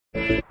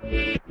Today's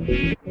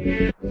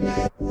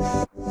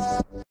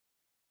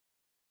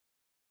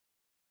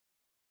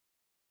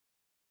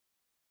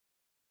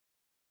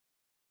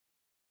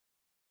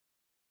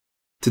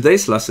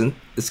lesson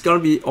is going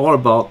to be all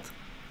about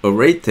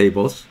array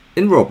tables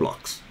in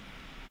Roblox.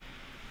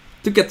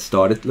 To get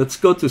started, let's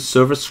go to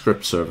server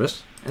script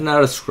service and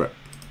add a script.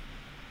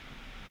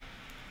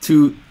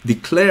 To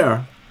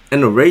declare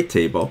an array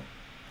table,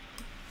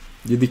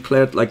 you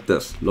declare it like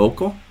this: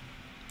 local,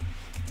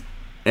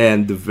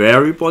 and the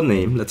variable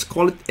name, let's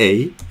call it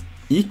A,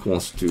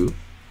 equals to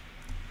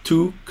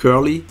 2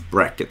 curly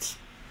brackets.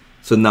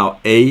 So now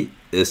A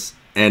is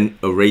an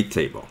array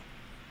table.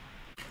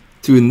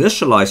 To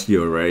initialize the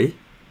array,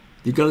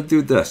 you're going to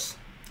do this.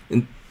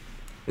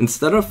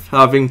 Instead of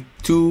having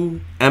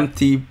 2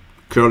 empty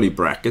curly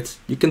brackets,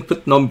 you can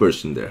put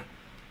numbers in there.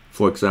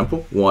 For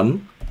example,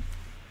 1,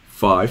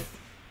 5,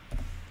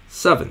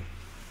 7.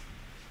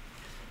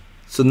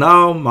 So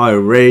now my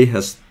array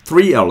has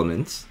 3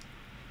 elements.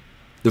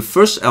 The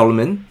first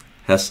element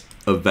has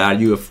a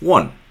value of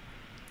 1.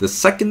 The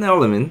second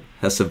element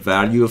has a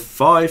value of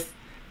 5.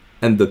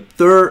 And the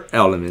third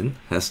element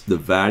has the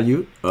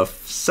value of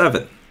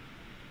 7.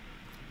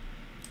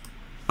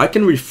 I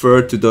can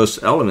refer to those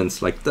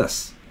elements like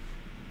this.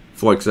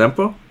 For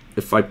example,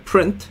 if I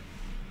print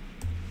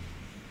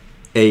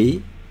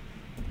A,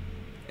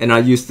 and I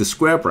use the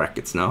square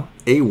brackets now,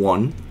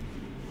 A1,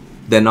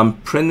 then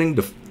I'm printing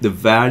the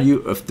value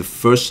of the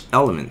first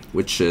element,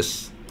 which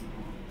is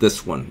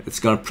this one. It's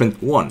going to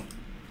print 1.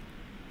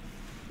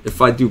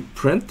 If I do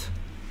print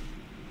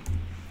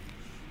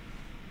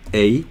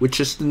A, which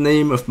is the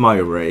name of my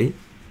array,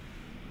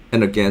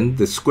 and again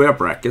the square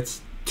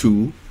brackets,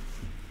 2,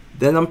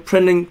 then I'm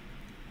printing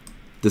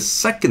the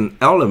second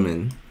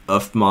element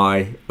of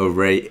my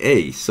array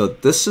A. So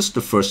this is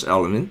the first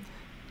element.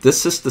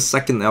 This is the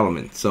second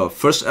element. So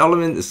first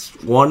element is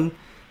 1.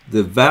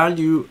 The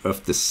value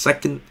of the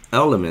second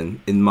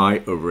element in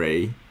my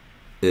array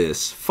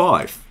is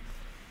 5.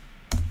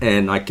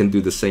 And I can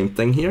do the same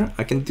thing here.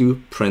 I can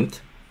do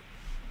print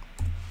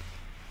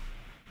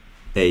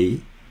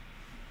A3,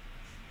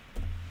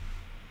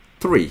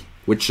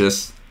 which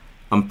is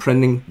I'm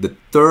printing the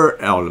third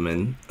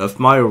element of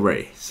my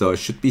array. So it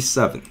should be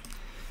 7.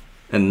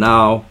 And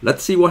now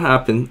let's see what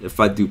happens if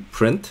I do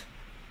print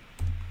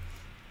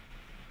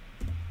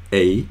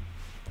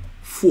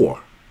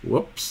A4.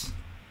 Whoops.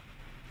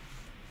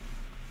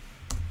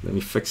 Let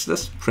me fix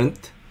this.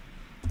 Print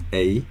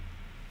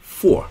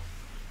A4.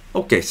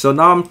 Okay, so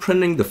now I'm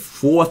printing the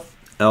 4th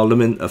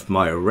element of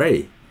my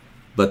array.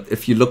 But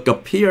if you look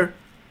up here,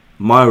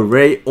 my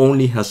array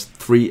only has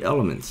 3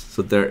 elements.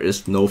 So there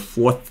is no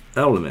 4th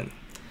element.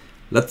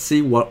 Let's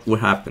see what will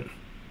happen.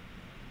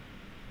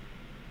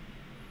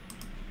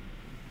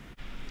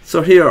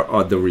 So here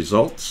are the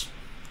results.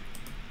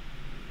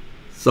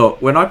 So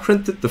when I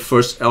printed the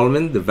first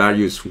element, the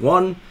value is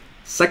 1,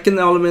 second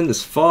element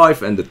is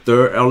 5, and the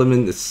third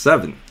element is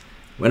 7.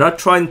 When I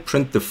try and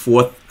print the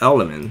 4th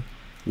element,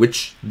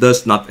 which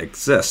does not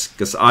exist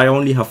because I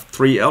only have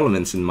 3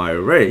 elements in my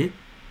array,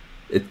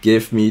 it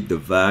gave me the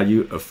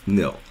value of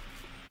 0.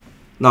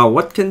 Now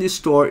what can you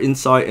store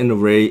inside an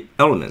array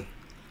element?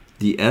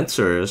 The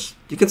answer is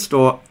you can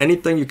store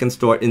anything you can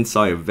store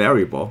inside a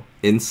variable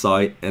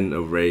inside an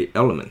array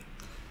element.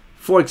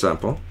 For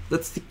example,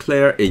 let's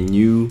declare a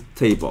new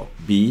table,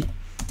 B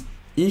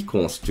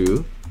equals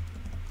to,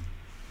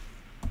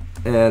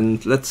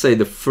 and let's say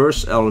the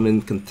first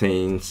element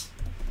contains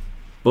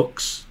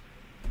books.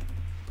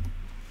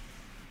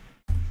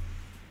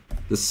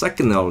 The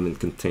second element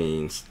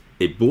contains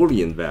a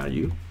Boolean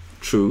value,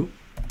 true,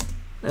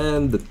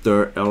 and the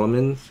third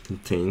element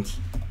contains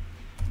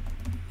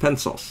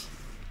pencils.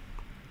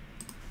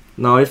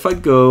 Now if I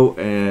go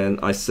and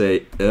I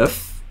say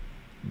if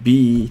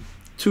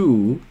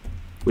B2,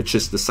 which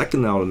is the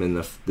second element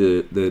of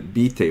the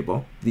B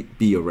table, the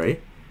B array,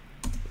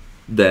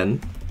 then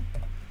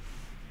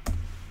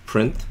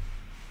print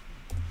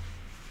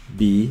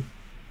B3.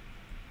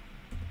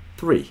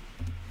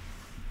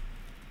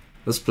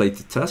 Let's play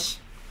the test.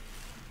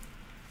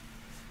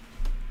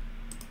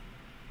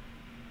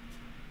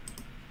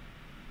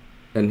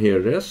 And here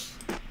it is.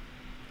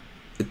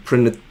 It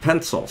printed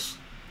pencils.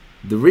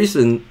 The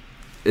reason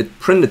it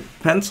printed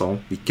pencil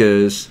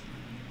because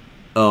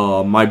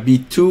my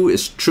B2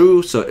 is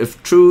true. So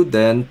if true,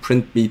 then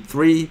print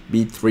B3.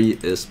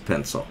 B3 is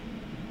pencil.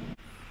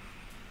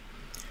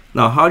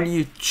 Now, how do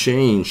you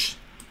change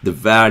the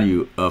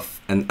value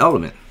of an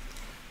element?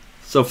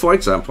 So for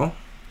example,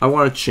 I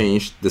want to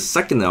change the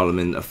second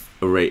element of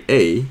array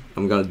A.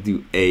 I'm going to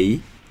do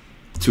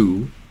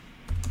A2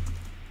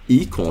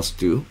 equals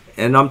to,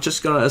 and I'm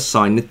just going to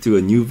assign it to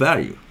a new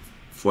value.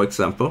 For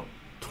example,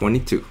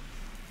 22.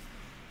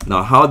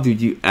 Now, how do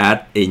you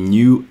add a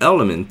new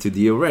element to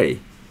the array,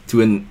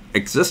 to an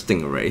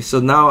existing array? So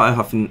now I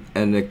have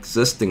an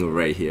existing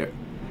array here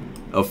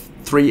of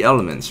 3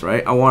 elements,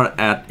 right? I want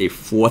to add a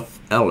 4th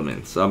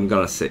element. So I'm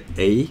going to say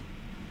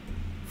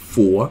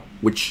A4,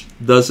 which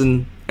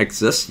doesn't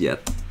exist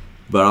yet,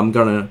 but I'm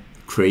going to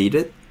create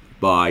it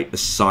by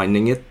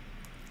assigning it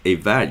a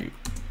value.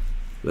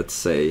 Let's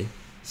say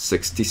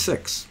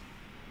 66.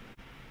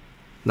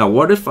 Now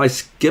what if I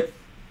skip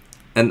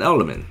an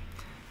element?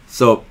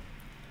 So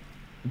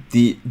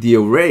the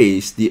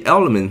arrays, the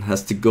element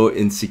has to go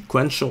in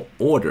sequential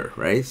order,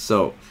 right?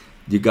 So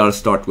you gotta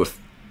start with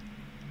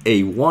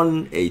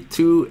A1,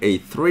 A2,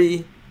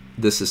 A3.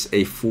 This is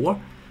A4.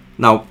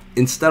 Now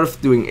instead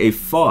of doing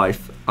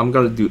A5, I'm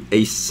gonna do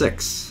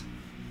A6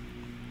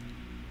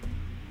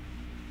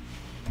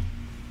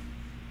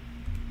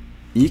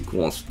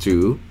 equals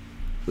to,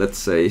 let's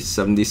say,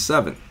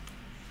 77.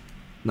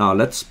 Now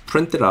let's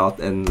print it out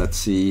and let's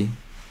see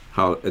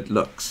how it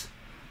looks.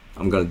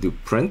 I'm gonna do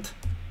print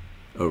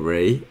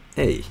array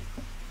A.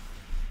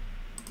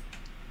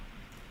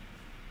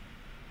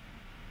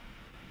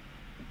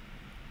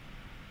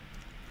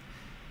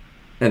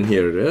 And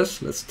here it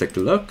is. Let's take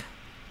a look.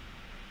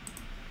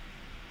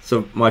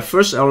 So my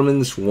first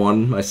element is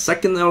 1. My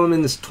second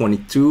element is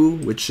 22,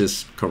 which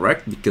is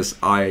correct because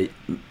I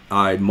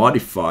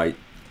modified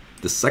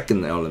the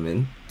second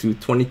element to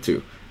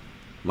 22.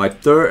 My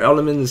third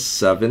element is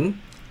 7.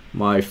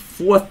 My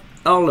fourth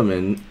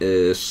element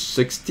is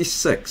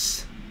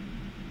 66,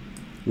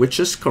 which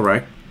is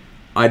correct.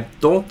 I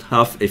don't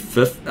have a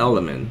fifth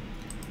element.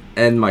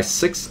 And my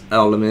sixth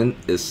element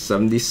is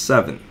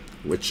 77,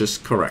 which is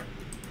correct.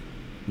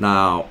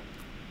 Now,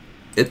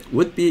 it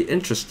would be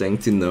interesting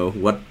to know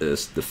what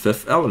is the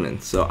fifth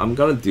element. So I'm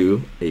gonna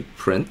do a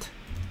print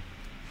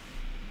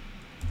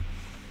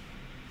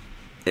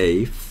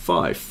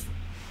A5.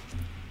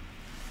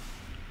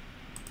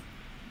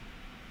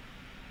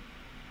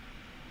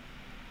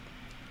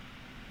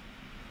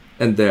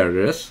 And there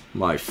it is.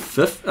 My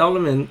fifth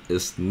element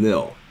is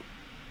nil.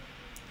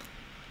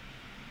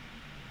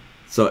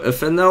 So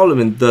if an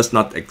element does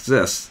not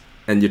exist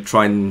and you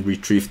try and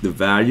retrieve the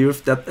value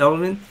of that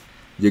element,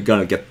 you're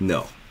gonna get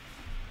nil.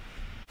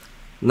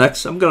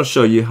 Next, I'm gonna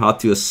show you how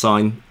to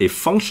assign a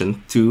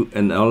function to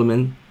an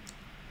element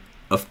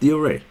of the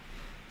array.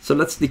 So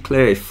let's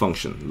declare a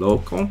function,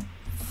 local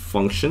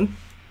function,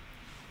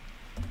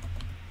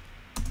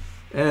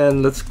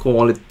 and let's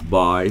call it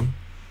by.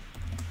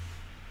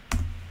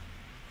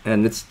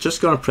 And it's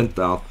just gonna print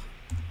out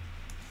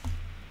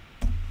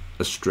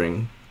a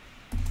string,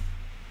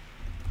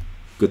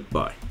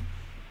 goodbye.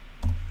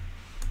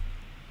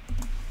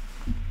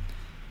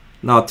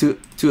 Now to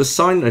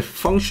assign a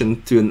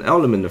function to an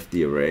element of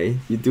the array,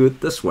 you do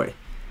it this way.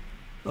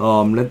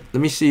 Let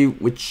me see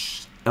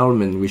which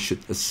element we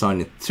should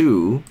assign it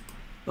to.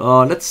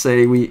 Let's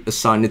say we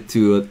assign it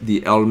to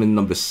the element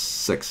number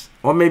 6,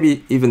 or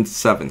maybe even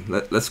 7.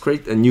 Let's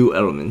create a new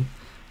element.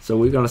 So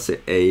we're gonna say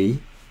A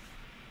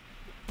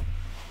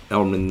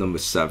element number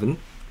 7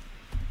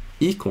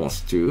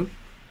 equals to,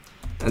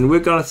 and we're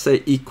gonna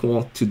say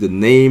equal to the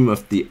name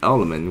of the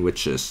element,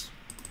 which is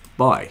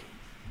by.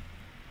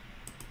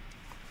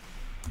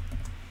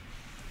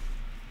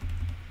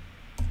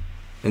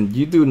 And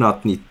you do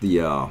not need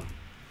the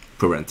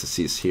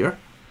parentheses here,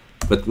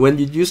 but when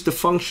you use the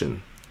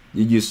function,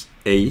 you use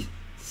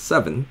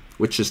A7,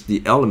 which is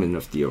the element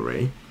of the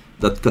array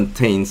that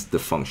contains the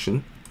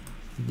function.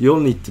 You'll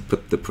need to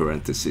put the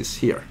parentheses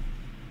here.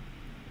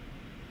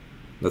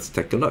 Let's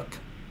take a look.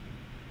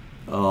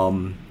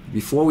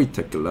 Before we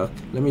take a look,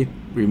 let me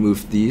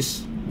remove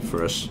these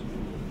first,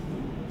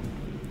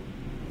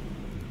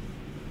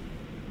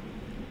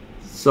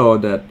 so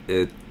that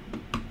it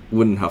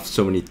wouldn't have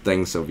so many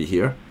things over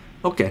here.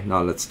 Okay,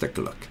 now let's take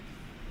a look.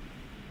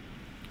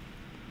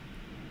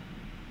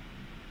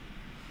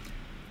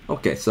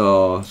 Okay,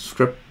 so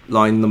script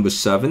line number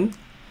 7,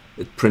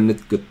 it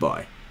printed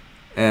goodbye.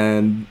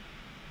 And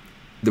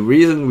the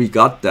reason we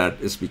got that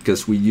is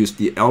because we used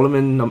the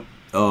element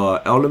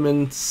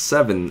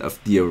 7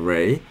 of the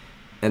array,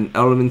 and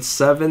element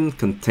 7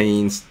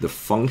 contains the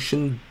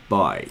function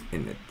by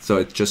in it. So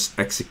it just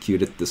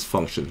executed this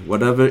function.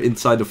 Whatever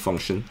inside the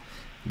function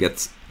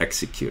gets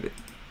executed.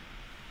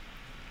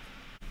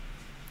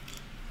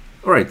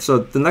 Alright, so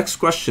the next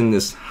question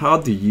is, how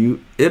do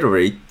you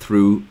iterate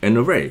through an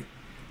array?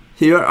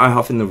 Here I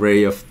have an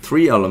array of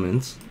 3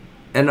 elements,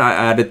 and I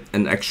added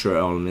an extra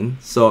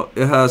element. So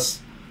it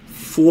has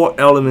 4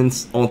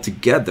 elements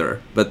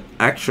altogether, but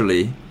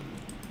actually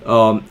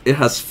it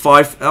has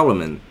 5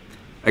 elements,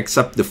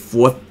 except the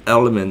 4th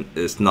element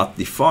is not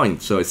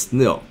defined, so it's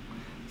nil.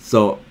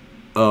 So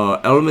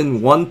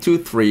element 1, 2,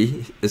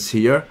 3 is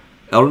here.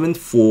 Element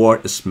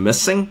 4 is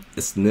missing,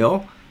 it's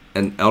nil,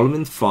 and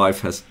element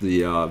 5 has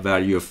the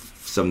value of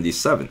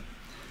 77.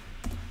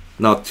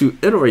 Now to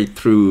iterate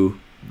through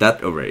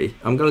that array,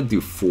 I'm gonna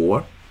do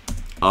for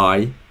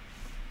I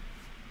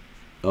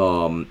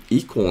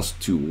equals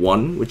to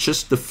 1, which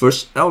is the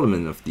first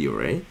element of the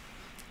array,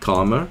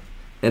 comma,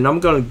 and I'm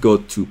gonna go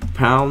to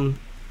pound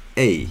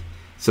A.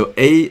 So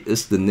A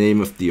is the name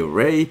of the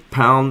array,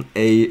 pound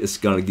A is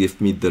gonna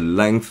give me the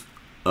length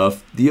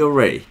of the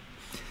array.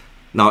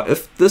 Now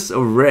if this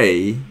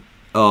array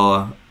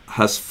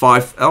has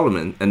 5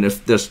 elements, and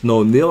if there's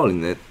no nil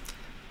in it,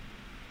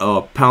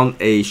 pound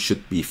A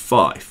should be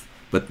 5.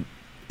 But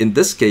in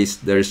this case,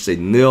 there's a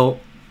nil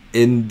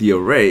in the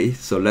array.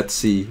 So let's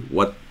see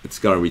what it's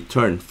going to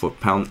return for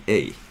pound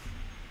A.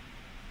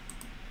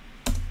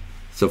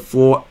 So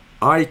for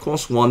I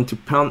equals 1 to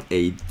pound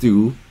A,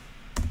 do,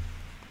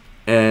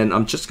 and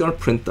I'm just going to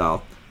print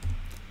out,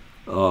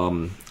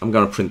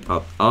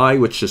 I,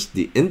 which is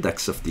the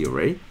index of the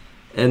array,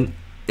 and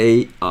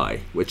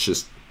AI, which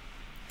is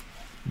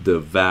the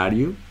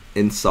value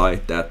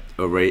inside that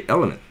array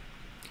element.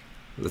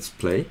 Let's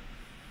play.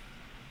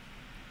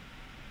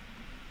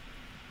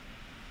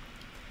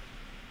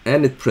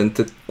 And it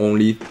printed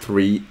only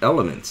 3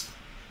 elements.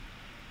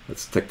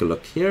 Let's take a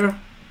look here.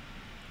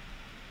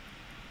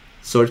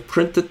 So it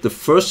printed the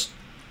first,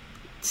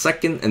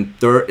 second, and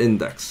third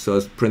index. So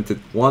it's printed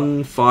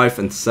 1, 5,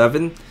 and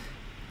 7.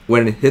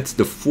 When it hits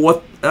the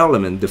fourth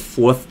element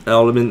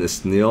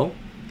is nil.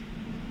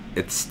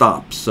 It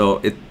stops. So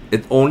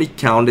it only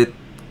counted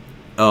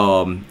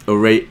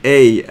array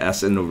A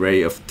as an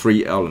array of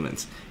 3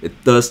 elements.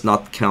 It does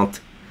not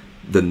count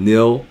the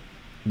nil,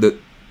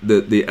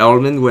 the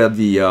element where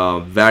the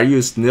value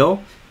is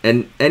nil,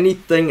 and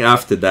anything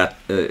after that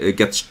it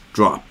gets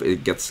dropped,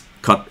 it gets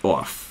cut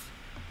off.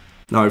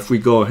 Now if we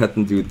go ahead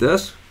and do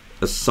this,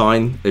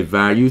 assign a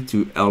value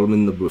to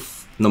element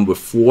number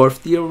 4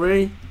 of the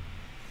array,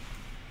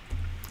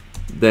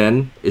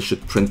 then it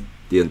should print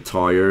the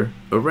entire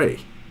array.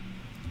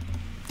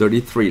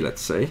 33,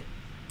 let's say.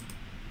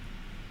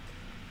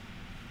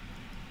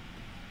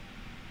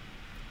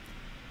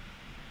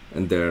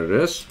 And there it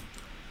is.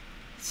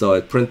 So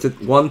it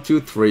printed 1,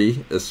 2,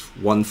 3 is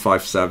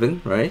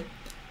 157, right?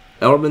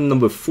 Element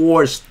number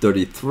 4 is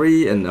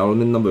 33, and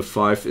element number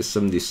 5 is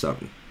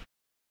 77.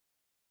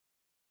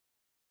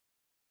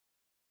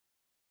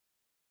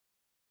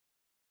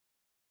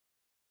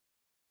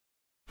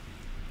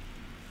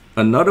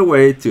 Another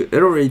way to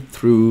iterate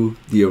through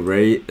the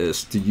array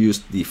is to use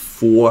the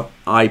for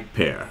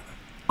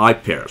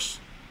ipairs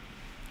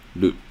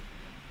loop.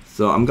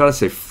 So I'm gonna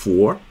say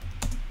for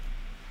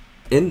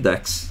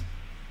index,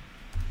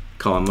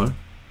 comma,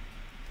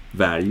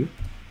 value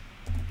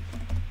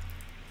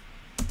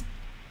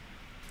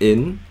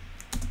in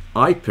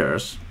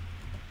ipairs,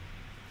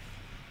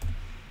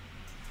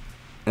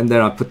 and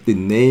then I put the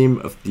name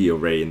of the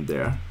array in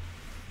there,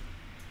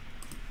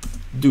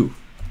 do.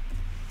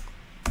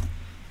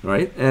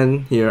 Right,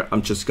 and here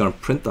I'm just gonna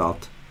print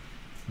out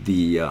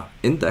the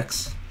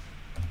index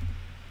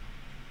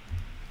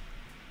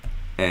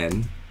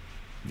and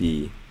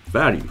the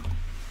value.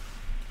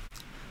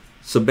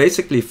 So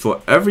basically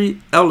for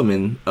every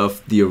element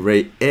of the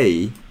array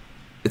A,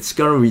 it's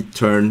gonna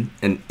return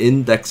an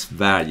index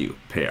value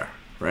pair,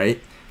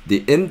 right?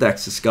 The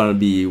index is gonna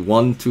be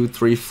 1, 2,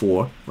 3,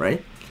 4,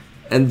 right?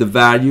 And the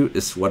value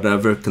is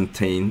whatever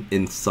contained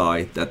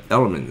inside that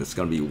element. It's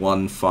gonna be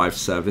 1, 5,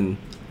 7,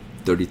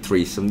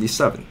 33,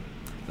 77.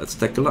 Let's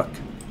take a look.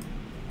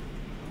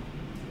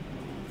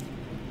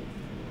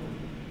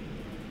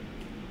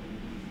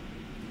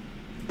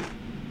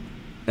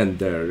 And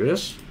there it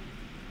is.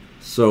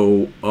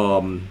 So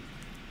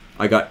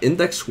I got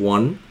index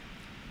 1,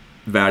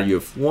 value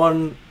of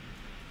 1,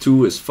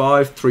 2 is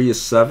 5, 3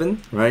 is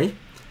 7, right?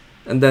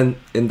 And then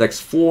index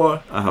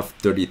 4, I have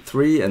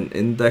 33, and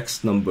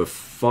index number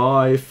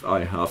 5,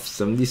 I have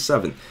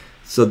 77.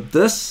 So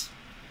this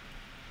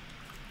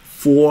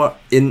for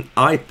in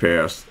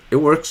ipairs, it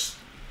works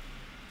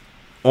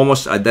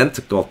almost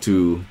identical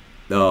to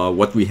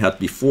what we had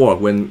before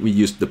when we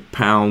used the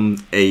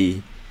pound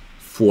A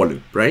for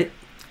loop, right?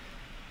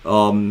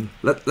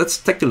 Let's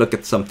take a look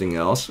at something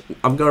else.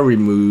 I'm gonna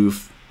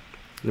remove,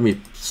 let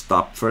me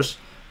stop first.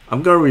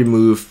 I'm gonna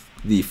remove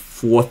the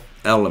fourth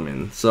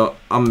element. So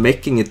I'm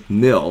making it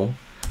nil.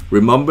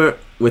 Remember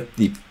with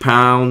the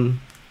pound,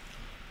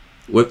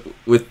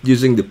 with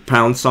using the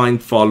pound sign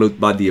followed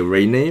by the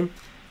array name,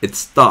 it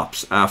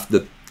stops after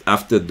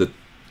the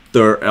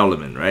third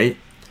element, right?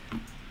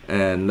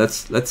 And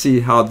let's see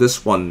how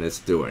this one is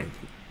doing.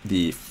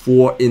 The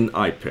for in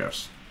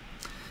ipairs.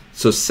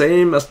 So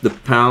same as the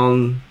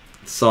pound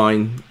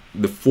sign,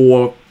 the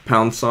for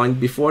pound sign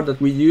before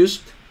that we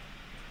used.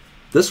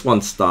 This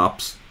one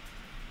stops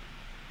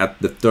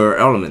at the third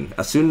element.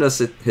 As soon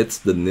as it hits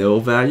the nil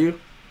value,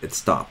 it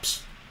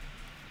stops.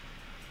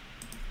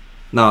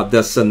 Now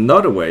there's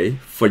another way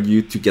for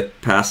you to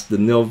get past the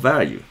nil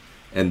value,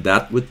 and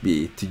that would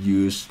be to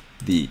use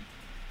the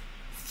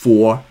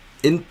for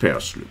in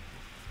pairs loop.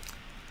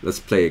 Let's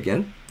play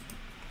again.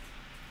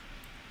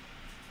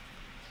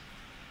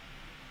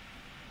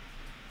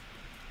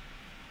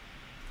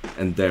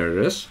 And there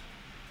it is.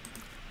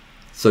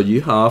 So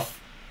you have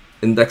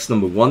index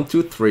number 1,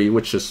 2, 3,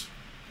 which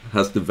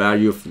has the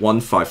value of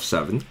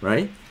 157,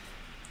 right?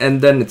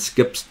 And then it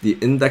skips the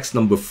index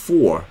number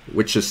 4,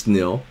 which is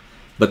nil,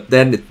 but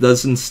then it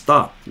doesn't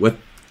stop. With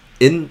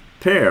in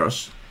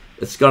pairs,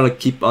 it's gonna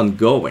keep on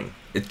going.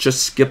 It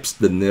just skips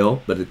the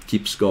nil, but it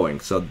keeps going.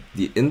 So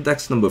the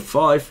index number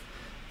 5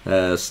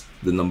 has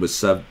the number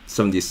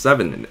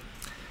 77 in it.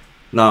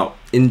 Now,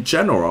 in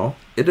general,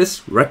 it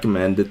is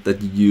recommended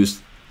that you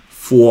use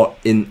for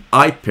in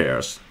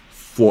ipairs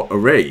for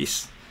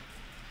arrays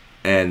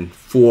and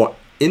for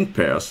in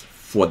pairs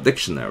for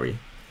dictionary.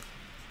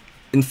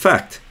 In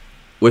fact,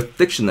 with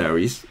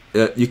dictionaries,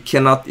 you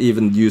cannot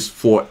even use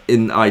for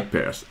in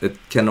ipairs. It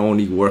can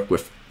only work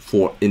with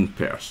for in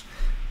pairs.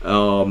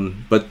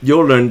 But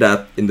you'll learn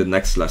that in the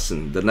next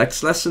lesson. The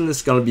next lesson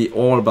is going to be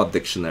all about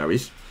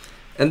dictionaries.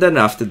 And then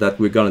after that,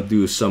 we're going to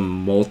do some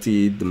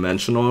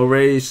multi-dimensional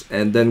arrays.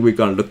 And then we're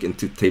going to look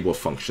into table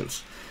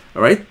functions.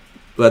 All right.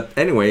 But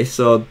anyway,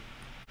 so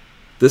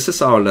this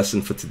is our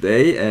lesson for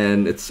today.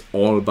 And it's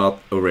all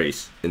about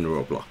arrays in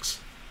Roblox.